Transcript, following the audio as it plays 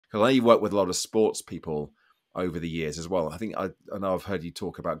Because I know you work with a lot of sports people over the years as well. I know I've heard you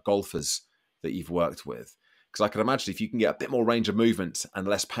talk about golfers that you've worked with. Because I can imagine if you can get a bit more range of movement and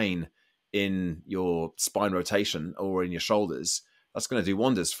less pain in your spine rotation or in your shoulders, that's going to do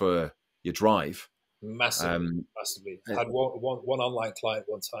wonders for your drive. Massively, massively. I had one online client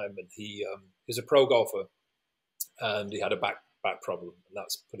one time, and he's a pro golfer, and he had a back problem, and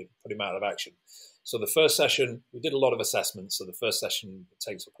that's put him out of action. So the first session, we did a lot of assessments. So the first session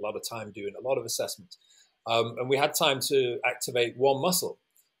takes up a lot of time doing a lot of assessments, and we had time to activate one muscle.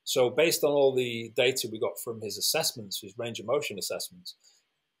 So based on all the data we got from his assessments, his range of motion assessments,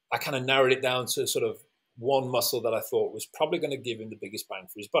 I kind of narrowed it down to sort of one muscle that I thought was probably going to give him the biggest bang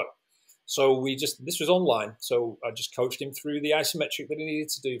for his buck. So this was online. So I just coached him through the isometric that he needed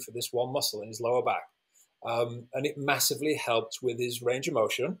to do for this one muscle in his lower back. And it massively helped with his range of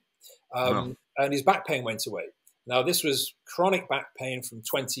motion. Wow. And his back pain went away. Now, this was chronic back pain from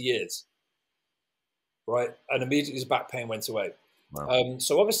 20 years, right? And immediately his back pain went away. Wow.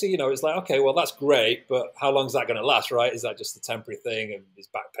 So obviously, it's like, okay, well, that's great, but how long is that going to last, right? Is that just a temporary thing and his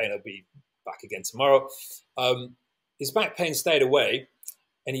back pain will be back again tomorrow? His back pain stayed away,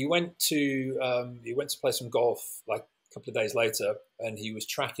 and he went to play some golf like a couple of days later, and he was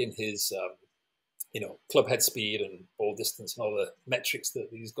tracking his club head speed and ball distance and all the metrics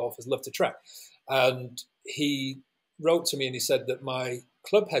that these golfers love to track. And he wrote to me and he said that my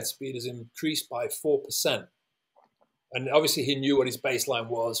club head speed has increased by 4%. And obviously he knew what his baseline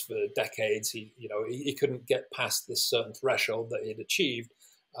was for decades. He couldn't get past this certain threshold that he'd achieved.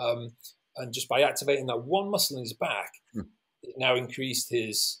 And just by activating that one muscle in his back, it now increased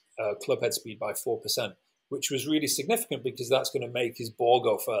his club head speed by 4%, which was really significant because that's going to make his ball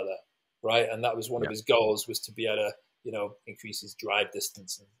go further, right? And that was one of his goals, was to be able to, increase his drive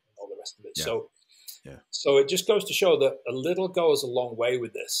distance and all the rest of it. Yeah. So it just goes to show that a little goes a long way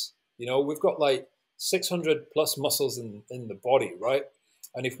with this. We've got like 600 plus muscles in the body, right?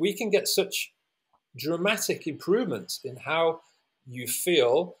 And if we can get such dramatic improvements in how you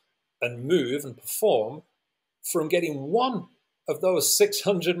feel and move and perform from getting one of those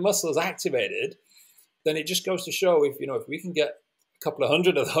 600 muscles activated, then it just goes to show if we can get a couple of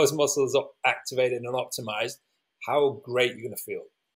hundred of those muscles activated and optimized, how great you're going to feel.